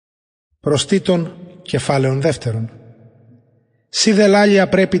Προστήτων κεφάλαιον δεύτερον. Σι δε λάλια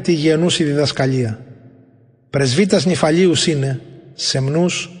πρέπει τη γενούση διδασκαλία. Πρεσβύτας νυφαλίους είναι,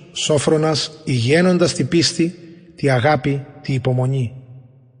 σεμνούς, σόφρονας, υγιένοντας τη πίστη, τη αγάπη, τη υπομονή.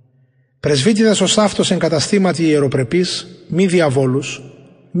 Πρεσβύτιδας ως αυτός εν καταστήματι ιεροπρεπής, μη διαβόλους,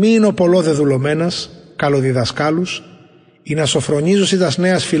 μη είναι πολλό δεδουλωμένας, καλοδιδασκάλους, ή να σοφρονίζουσι τας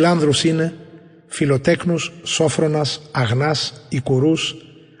νέας φιλάνδρους είναι, φιλοτέκνους, σόφρονας, αγνάς, οικουρούς,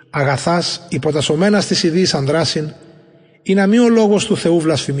 αγαθάς, υποτασσομένας της ιδίης ανδράσιν, ή να μη ο λόγος του Θεού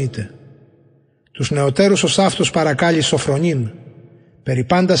βλασφημείται. Τους νεωτέρους ως αυτούς παρακάλει σοφρονήν,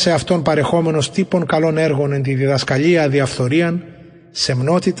 περιπάντα σε αυτόν παρεχόμενος τύπων καλών έργων εν τη διδασκαλία αδιαφθορίαν,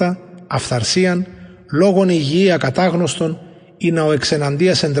 σεμνότητα, αυθαρσίαν, λόγων υγιή ακατάγνωστον, ή να ο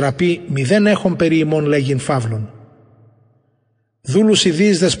εξεναντίας εντραπεί μηδέν έχων περί ημών λέγειν φαύλων. Δούλους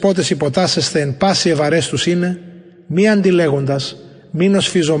ιδίης δεσπότες υποτάσσεστε εν πάση ευαρέστους είναι, μη αντιλέγοντας, μη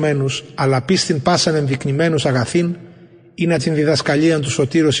νοσφιζομένους, αλλά πίστην πάσαν ενδεικνυμένους αγαθήν, ή να την διδασκαλίαν του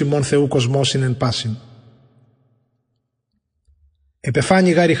σωτήρος ημών Θεού κοσμόσιν εν πάσιν.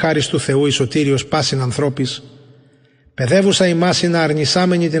 Επεφάνει γάρι χάρις του Θεού η σωτήριος πάσιν ανθρώπης, παιδεύουσα ημάς να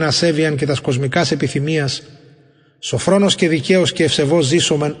αρνησάμενη την ασέβειαν και τας κοσμικάς επιθυμίας, σοφρόνος και δικαίος και ευσεβώς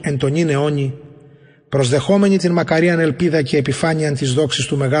ζήσομεν εν τον ίν αιώνι, προσδεχόμενη την μακαρίαν ελπίδα και επιφάνειαν της δόξης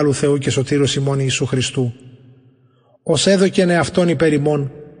του μεγάλου Θεού και σωτήρος ημών Ιησού Χριστού, ως έδωκεν εαυτόν υπέρ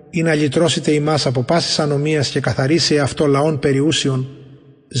ημών, ή να λυτρώσετε ημάς από πάσης ανομίας και καθαρίσει αυτό λαόν περιούσιον,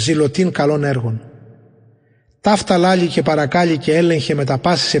 ζηλωτήν καλών έργων. Ταύτα λάλη και παρακάλει και έλεγχε με τα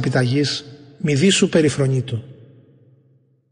πάσης επιταγής, μη δίσου περιφρονείτο.